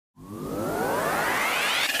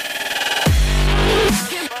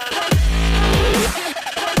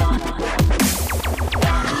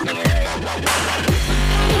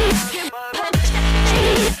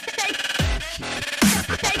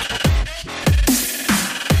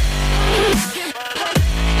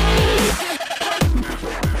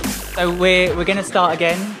So we're going to start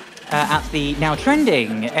again at the now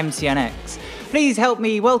trending MCNx. Please help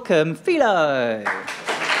me welcome Philo.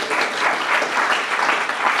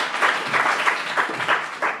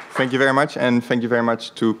 Thank you very much, and thank you very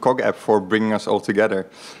much to CogApp for bringing us all together.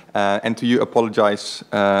 And to you, apologies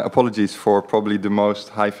for probably the most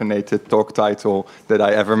hyphenated talk title that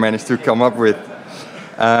I ever managed to come up with.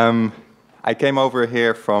 I came over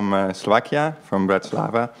here from Slovakia, from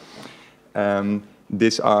Bratislava.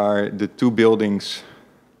 These are the two buildings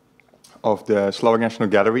of the Slovak National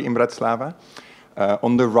Gallery in Bratislava.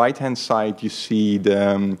 On the right-hand side, you see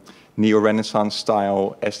the Neo-Renaissance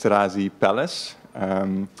style Esterházy Palace.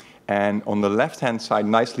 And on the left-hand side,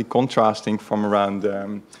 nicely contrasting from around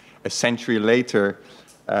a century later,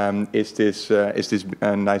 is this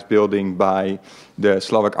nice building by the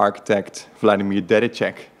Slovak architect Vladimír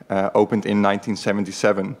Dediček, opened in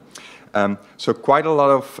 1977. So quite a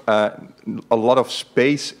lot of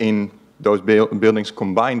space in those buildings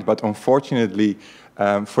combined, but unfortunately,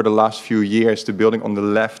 for the last few years, the building on the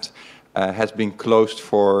left has been closed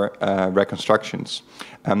for reconstructions.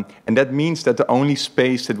 And that means that the only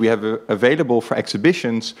space that we have available for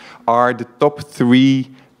exhibitions are the top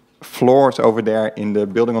 3 floors over there in the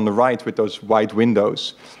building on the right with those wide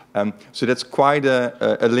windows. So that's quite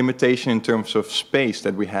a limitation in terms of space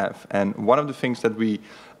that we have. And one of the things that we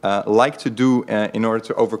like to do in order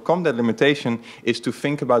to overcome that limitation is to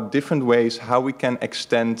think about different ways how we can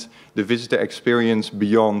extend the visitor experience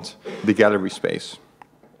beyond the gallery space.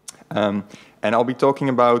 And I'll be talking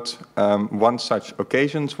about one such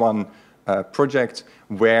occasions, one project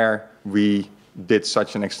where we did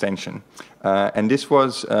such an extension. And this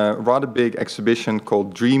was a rather big exhibition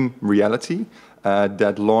called Dream Reality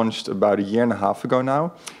that launched about a year and a half ago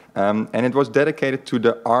now. And it was dedicated to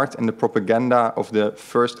the art and the propaganda of the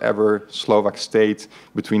first ever Slovak state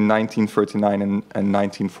between 1939 and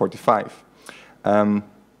 1945.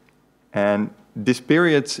 And this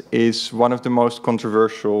period is one of the most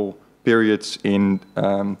controversial periods in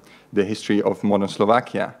the history of modern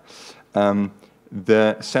Slovakia.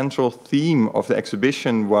 The central theme of the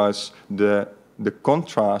exhibition was the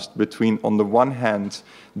contrast between, on the one hand,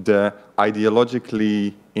 the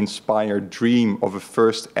ideologically inspired dream of a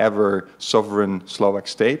first ever sovereign Slovak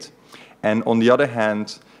state, and on the other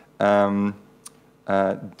hand,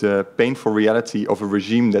 the painful reality of a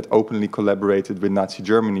regime that openly collaborated with Nazi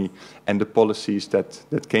Germany and the policies that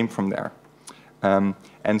came from there.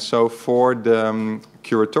 And so for the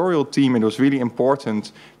curatorial team, it was really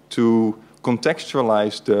important to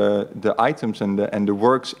contextualize the items and the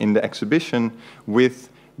works in the exhibition with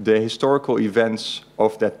the historical events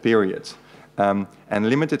of that period. And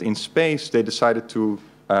limited in space, they decided to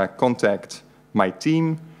contact my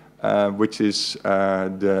team, which is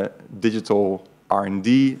the digital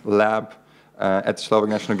R&D lab at the Slovak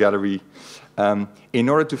National Gallery, in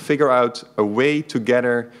order to figure out a way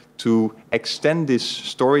together to extend this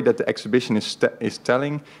story that the exhibition is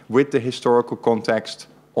telling with the historical context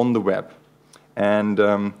on the web. And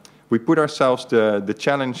we put ourselves the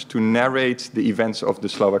challenge to narrate the events of the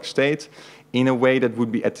Slovak state in a way that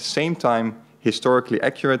would be at the same time historically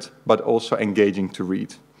accurate, but also engaging to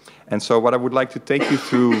read. And so what I would like to take you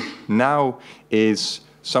through now is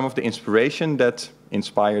some of the inspiration that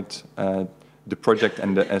inspired the project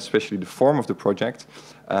and especially the form of the project.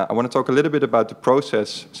 I want to talk a little bit about the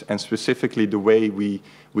process and specifically the way we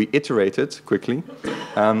iterated quickly.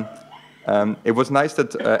 It was nice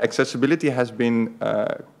that accessibility has been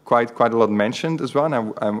quite a lot mentioned as well, and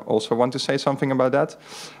I also want to say something about that.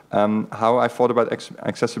 How I thought about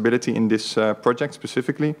accessibility in this project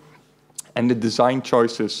specifically, and the design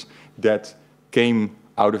choices that came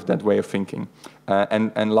out of that way of thinking.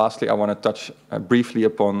 And lastly, I want to touch briefly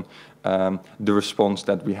upon the response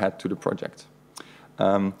that we had to the project.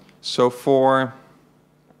 So for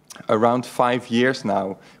around 5 years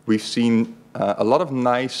now, we've seen a lot of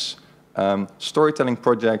nice storytelling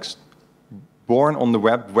projects born on the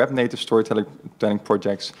web-native storytelling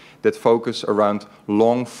projects that focus around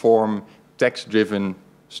long-form, text-driven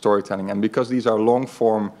storytelling. And because these are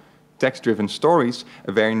long-form, text-driven stories,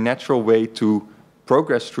 a very natural way to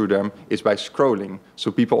progress through them is by scrolling. So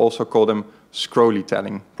people also call them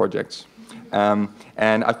scrollytelling projects.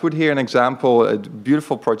 And I've put here an example, a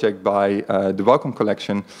beautiful project by the Welcome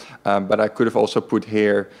Collection, but I could have also put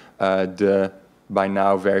here the by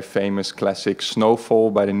now very famous classic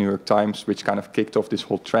Snowfall by the New York Times, which kind of kicked off this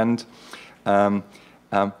whole trend.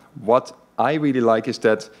 What I really like is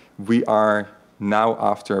that we are now,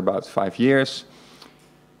 after about 5 years,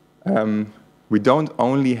 we don't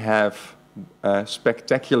only have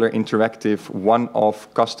spectacular, interactive,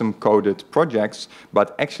 one-off, custom-coded projects,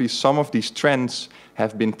 but actually some of these trends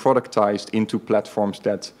have been productized into platforms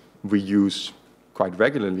that we use quite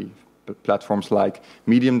regularly. Platforms like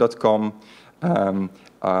medium.com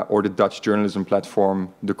or the Dutch journalism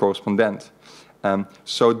platform, The Correspondent.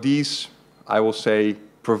 So these, I will say,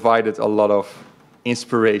 provided a lot of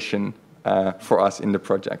inspiration for us in the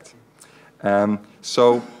project.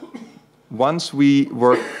 So once we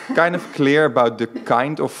were kind of clear about the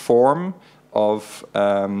kind of form of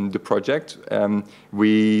the project,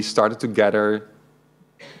 we started to gather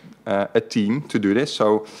a team to do this.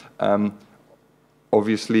 So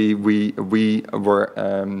obviously we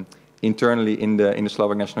were internally in the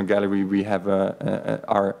Slovak National Gallery, we have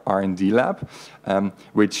our R&D lab,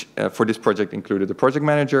 which for this project included a project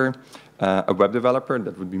manager, a web developer,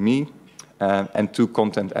 that would be me, and 2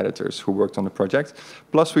 content editors who worked on the project.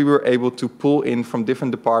 Plus, we were able to pull in from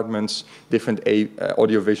different departments, different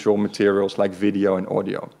audiovisual materials like video and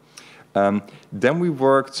audio. Then we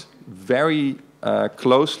worked very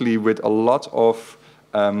closely with a lot of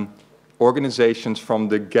organizations from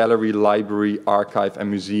the gallery, library, archive, and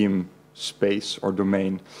museum space or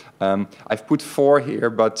domain. I've put 4 here,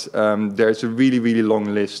 but there's a really, really long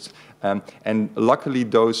list. And luckily,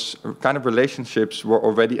 those kind of relationships were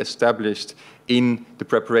already established in the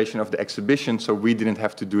preparation of the exhibition, so we didn't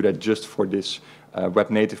have to do that just for this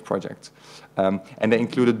web native project. And they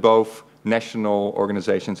included both national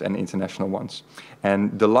organizations and international ones.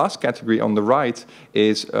 And the last category on the right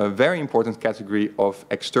is a very important category of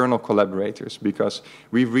external collaborators, because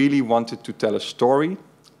we really wanted to tell a story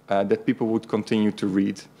that people would continue to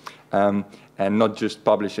read. And not just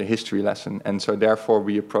publish a history lesson. And so therefore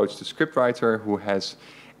we approached a scriptwriter who has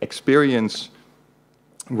experience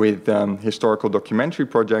with historical documentary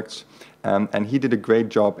projects, and he did a great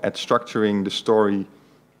job at structuring the story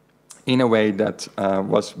in a way that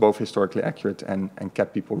was both historically accurate and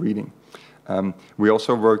kept people reading. We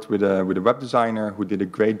also worked with a web designer who did a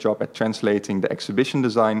great job at translating the exhibition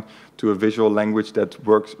design to a visual language that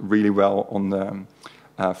works really well on the,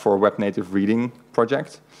 for a web native reading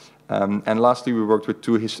project. And lastly, we worked with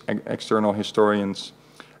 2 external historians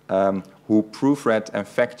who proofread and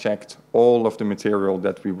fact-checked all of the material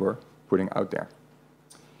that we were putting out there.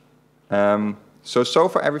 So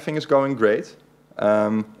far everything is going great.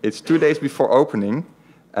 It's 2 days before opening,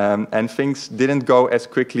 and things didn't go as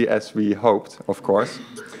quickly as we hoped, of course.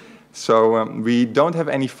 So we don't have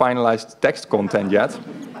any finalized text content yet,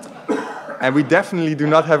 and we definitely do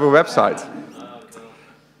not have a website.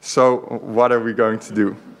 So what are we going to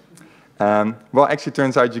do? Well, actually, it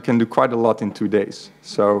turns out you can do quite a lot in 2 days.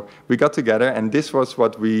 So we got together, and this was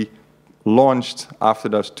what we launched after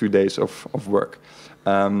those 2 days of work.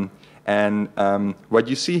 What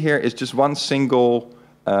you see here is just one single,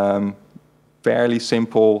 fairly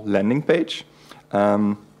simple landing page.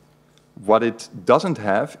 What it doesn't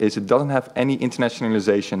have is it doesn't have any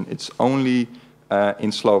internationalization. It's only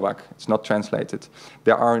in Slovak. It's not translated.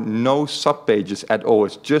 There are no subpages at all.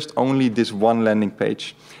 It's just only this one landing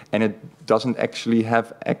page. And it doesn't actually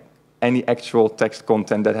have any actual text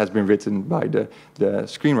content that has been written by the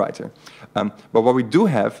screenwriter. But what we do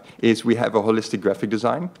have is we have a holistic graphic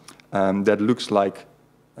design that looks like,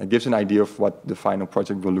 gives an idea of what the final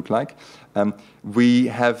project will look like. We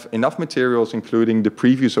have enough materials, including the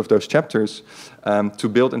previews of those chapters, to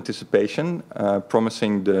build anticipation,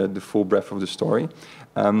 promising the full breadth of the story.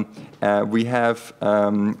 We have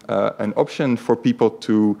an option for people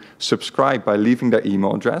to subscribe by leaving their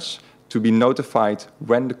email address to be notified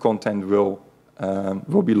when the content will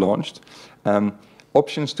be launched.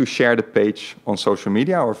 Options to share the page on social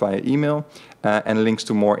media or via email, and links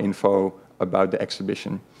to more info about the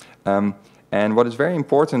exhibition. And what is very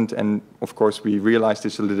important, and of course we realized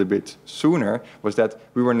this a little bit sooner, was that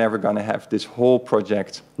we were never going to have this whole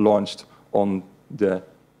project launched on the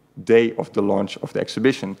day of the launch of the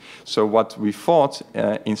exhibition. So what we thought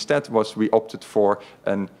instead was we opted for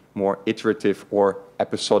a more iterative or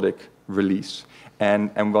episodic release.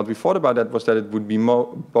 And what we thought about that was that it would be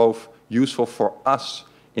both useful for us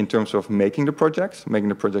in terms of making the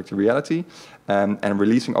project a reality, and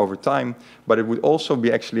releasing over time, but it would also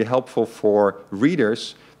be actually helpful for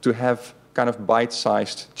readers to have kind of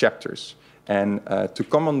bite-sized chapters. And to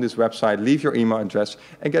come on this website, leave your email address,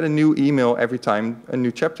 and get a new email every time a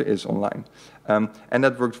new chapter is online. And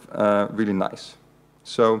that worked really nice.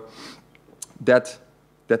 So that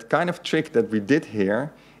kind of trick that we did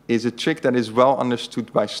here is a trick that is well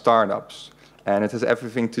understood by startups. And it has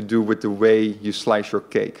everything to do with the way you slice your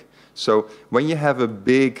cake. So when you have a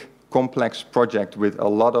big, complex project with a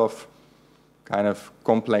lot of kind of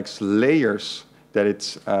complex layers that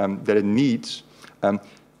it needs,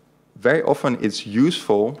 very often it's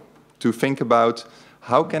useful to think about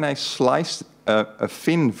how can I slice a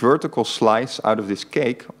thin vertical slice out of this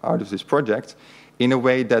cake, out of this project, in a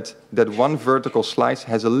way that one vertical slice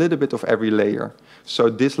has a little bit of every layer. So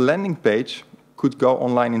this landing page could go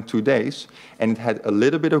online in 2 days, and it had a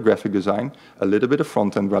little bit of graphic design, a little bit of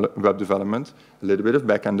front-end web development, a little bit of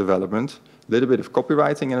back-end development, a little bit of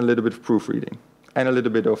copywriting, and a little bit of proofreading, and a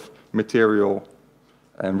little bit of material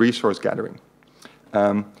and resource gathering.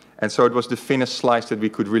 And so it was the thinnest slice that we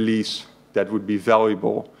could release that would be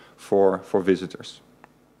valuable for visitors.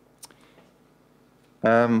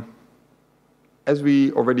 As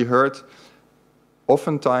we already heard,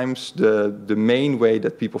 oftentimes the main way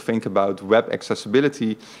that people think about web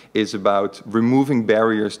accessibility is about removing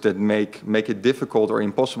barriers that make it difficult or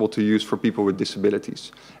impossible to use for people with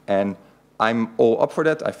disabilities. And I'm all up for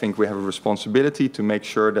that. I think we have a responsibility to make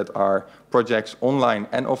sure that our projects online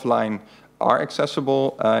and offline are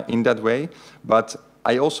accessible in that way. But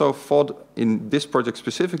I also thought in this project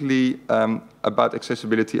specifically about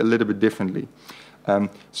accessibility a little bit differently.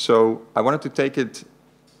 So I wanted to take it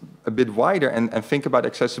a bit wider and think about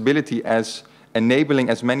accessibility as enabling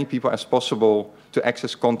as many people as possible to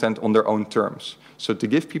access content on their own terms. So to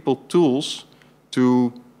give people tools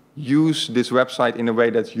to use this website in a way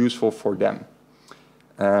that's useful for them.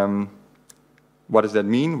 What does that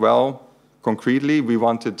mean? Well, concretely, we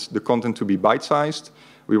wanted the content to be bite-sized.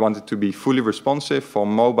 We want it to be fully responsive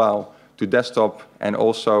from mobile to desktop, and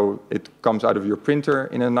also it comes out of your printer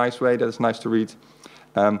in a nice way that is nice to read.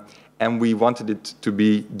 And we wanted it to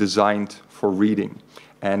be designed for reading.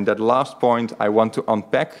 And that last point I want to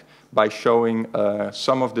unpack by showing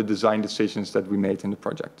some of the design decisions that we made in the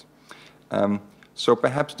project. So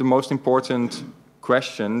perhaps the most important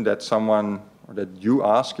question that someone, or that you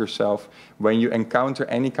ask yourself when you encounter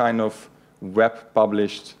any kind of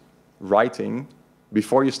web-published writing,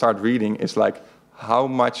 before you start reading, is like, how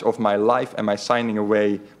much of my life am I signing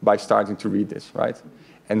away by starting to read this, right?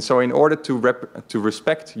 And so in order to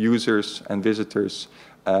respect users and visitors'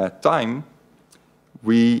 time,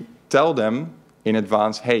 we tell them in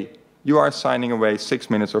advance, hey, you are signing away 6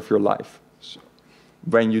 minutes of your life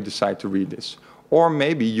when you decide to read this. Or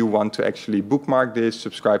maybe you want to actually bookmark this,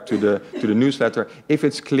 subscribe to the newsletter, if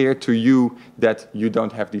it's clear to you that you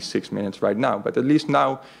don't have these 6 minutes right now. But at least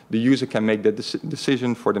now the user can make that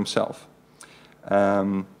decision for themselves.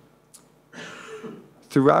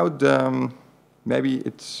 Throughout the, maybe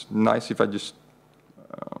it's nice if I just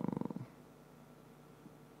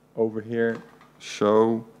over here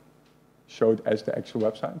show it as the actual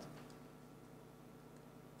website.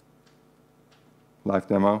 Live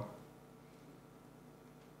demo.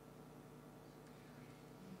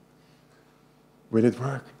 Will it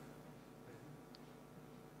work?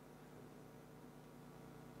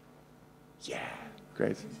 Yeah,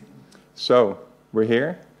 great. So we're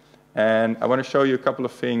here, and I want to show you a couple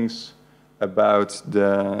of things about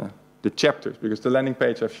the chapters, because the landing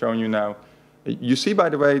page I've shown you now, you see, by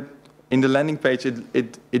the way, in the landing page,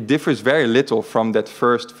 it differs very little from that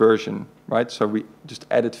first version, right? So we just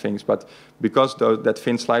added things, but because that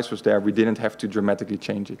thin slice was there, we didn't have to dramatically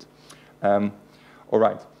change it. All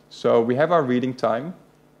right. So we have our reading time,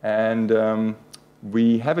 and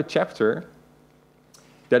we have a chapter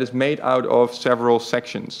that is made out of several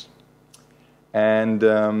sections. And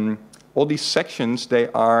all these sections, they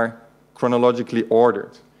are chronologically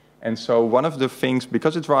ordered. And so one of the things,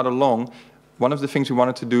 because it's rather long, one of the things we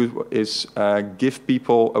wanted to do is give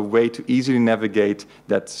people a way to easily navigate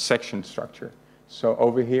that section structure. So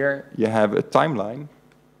over here, you have a timeline,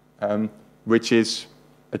 which is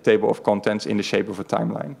a table of contents in the shape of a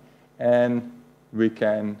timeline. And we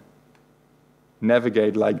can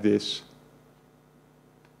navigate like this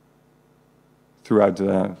throughout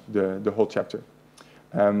the whole chapter.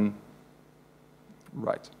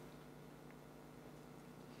 Right.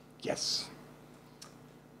 Yes.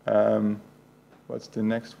 What's the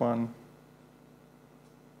next one?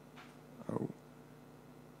 Oh.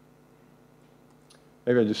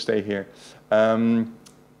 Maybe I'll just stay here.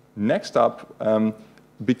 Next up,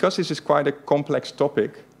 because this is quite a complex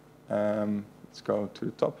topic, let's go to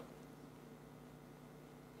the top.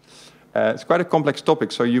 It's quite a complex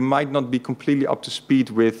topic, so you might not be completely up to speed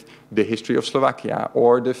with the history of Slovakia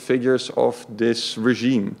or the figures of this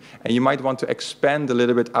regime. And you might want to expand a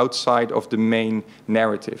little bit outside of the main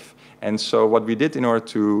narrative. And so what we did in order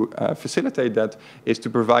to facilitate that is to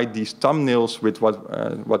provide these thumbnails with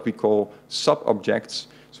what we call sub-objects.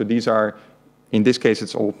 So these are, in this case,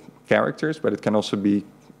 it's all characters, but it can also be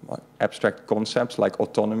abstract concepts like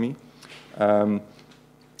autonomy,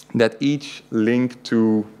 that each link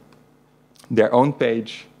to their own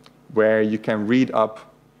page where you can read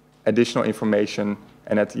up additional information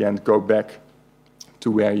and at the end go back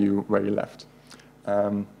to where you left.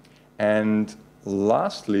 And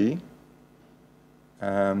lastly,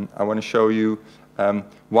 I want to show you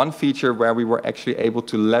one feature where we were actually able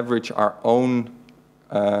to leverage our own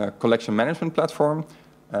collection management platform,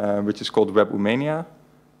 which is called Webumania.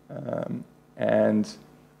 And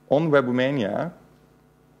on Webumania,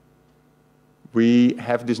 we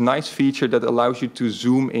have this nice feature that allows you to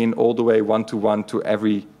zoom in all the way one-to-one to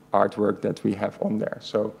every artwork that we have on there.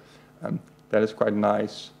 So that is quite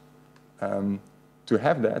nice to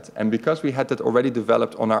have that. And because we had that already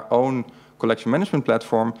developed on our own collection management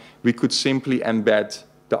platform, we could simply embed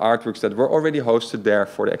the artworks that were already hosted there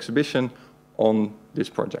for the exhibition on this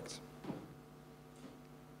project.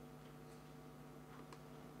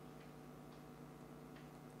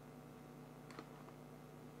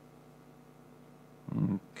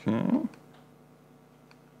 Okay.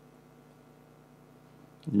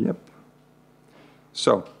 Yep.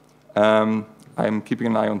 So, I'm keeping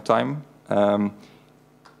an eye on time.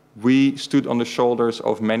 We stood on the shoulders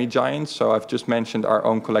of many giants, so I've just mentioned our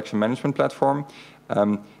own collection management platform.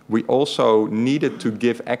 We also needed to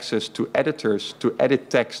give access to editors to edit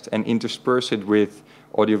text and intersperse it with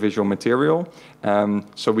audiovisual material.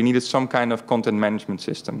 So we needed some kind of content management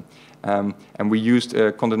system. And we used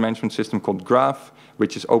a content management system called Graph,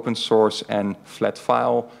 which is open source and flat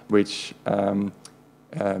file, which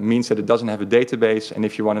means that it doesn't have a database. And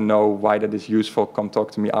if you want to know why that is useful, come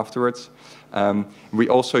talk to me afterwards. We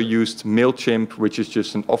also used MailChimp, which is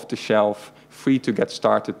just an off-the-shelf,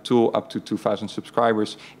 free-to-get-started tool up to 2,000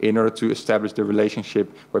 subscribers in order to establish the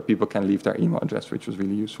relationship where people can leave their email address, which was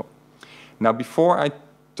really useful. Now, before I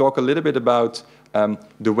talk a little bit about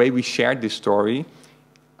the way we shared this story,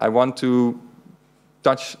 I want to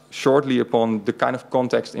touch shortly upon the kind of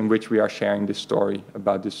context in which we are sharing this story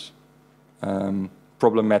about this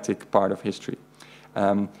problematic part of history.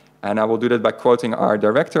 And I will do that by quoting our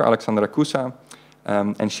director, Alexandra Kusa,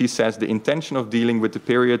 and she says, "The intention of dealing with the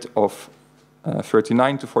period of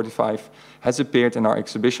 39 to 45 has appeared in our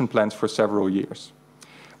exhibition plans for several years.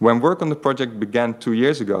 When work on the project began 2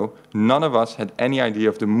 years ago, none of us had any idea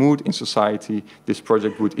of the mood in society this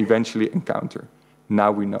project would eventually encounter.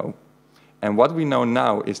 Now we know. And what we know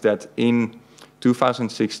now is that in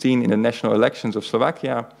 2016, in the national elections of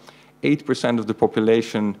Slovakia, 8% of the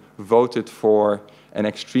population voted for an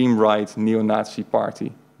extreme right neo-Nazi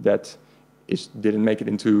party that didn't make it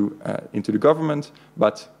into the government,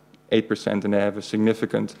 but 8%, and they have a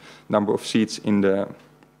significant number of seats in the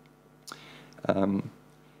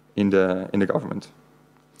government.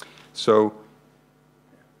 So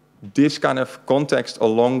this kind of context,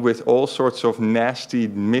 along with all sorts of nasty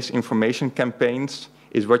misinformation campaigns,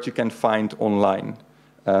 is what you can find online.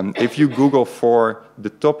 If you Google for the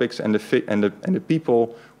topics and the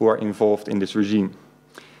people who are involved in this regime.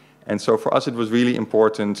 And so for us, it was really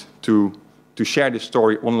important to share this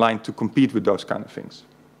story online to compete with those kind of things.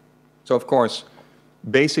 So of course,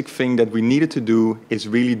 basic thing that we needed to do is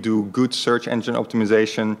really do good search engine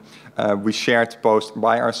optimization. We shared posts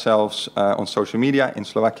by ourselves on social media. In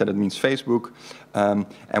Slovakia, that means Facebook.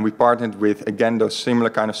 And we partnered with, again, those similar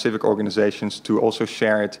kind of civic organizations to also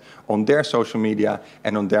share it on their social media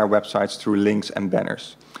and on their websites through links and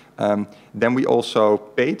banners. Then we also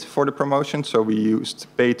paid for the promotion. So we used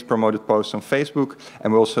paid promoted posts on Facebook,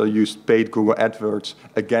 and we also used paid Google AdWords,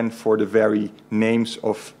 again, for the very names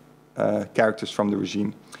of characters from the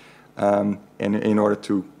regime in order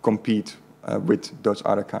to compete with those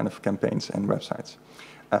other kind of campaigns and websites.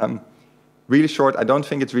 Really short, I don't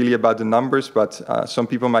think it's really about the numbers, but some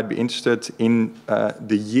people might be interested in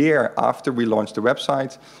the year after we launched the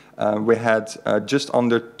website. We had just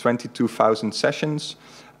under 22,000 sessions,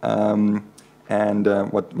 and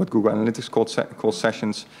what Google Analytics calls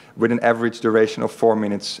sessions, with an average duration of 4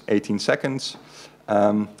 minutes, 18 seconds,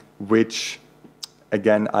 which,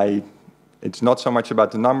 again, it's not so much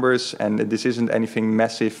about the numbers, and this isn't anything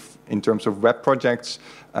massive in terms of web projects,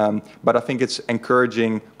 but I think it's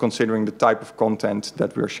encouraging considering the type of content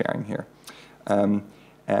that we're sharing here.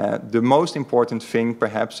 The most important thing,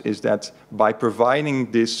 perhaps, is that by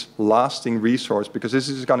providing this lasting resource, because this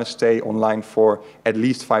is going to stay online for at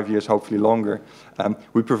least 5 years, hopefully longer,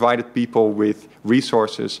 we provided people with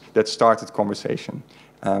resources that started conversation.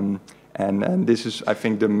 And this is, I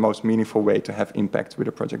think, the most meaningful way to have impact with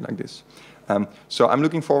a project like this. So I'm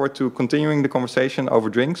looking forward to continuing the conversation over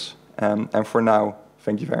drinks. And for now,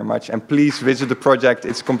 thank you very much. And please visit the project.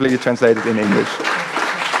 It's completely translated in English.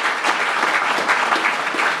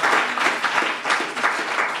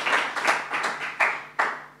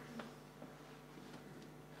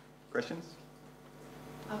 Questions?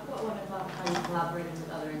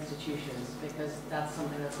 institutions, because that's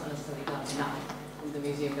something that's not necessarily done enough in the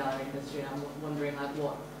museum gallery industry. And I'm wondering like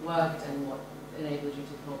what worked and what enabled you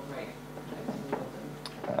to cooperate effectively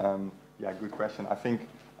with them. Yeah, good question. I think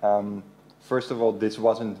first of all, this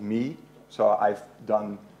wasn't me, so I've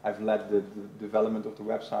led the development of the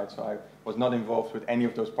website, so I was not involved with any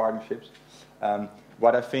of those partnerships.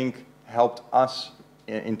 What I think helped us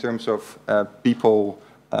in terms of people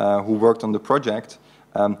who worked on the project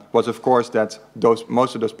was, of course, that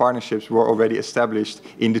most of those partnerships were already established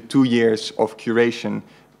in the 2 years of curation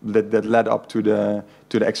that led up to the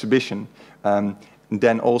exhibition.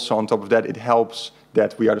 Then also on top of that, it helps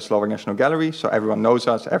that we are the Slovak National Gallery, so everyone knows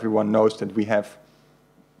us, everyone knows that we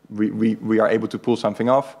are able to pull something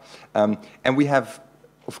off. And we have,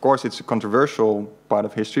 of course, it's a controversial part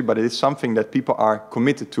of history, but it is something that people are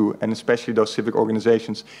committed to, and especially those civic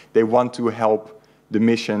organizations, they want to help the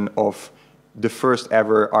mission of the first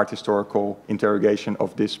ever art historical interrogation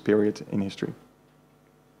of this period in history.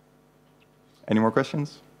 Any more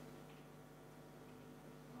questions?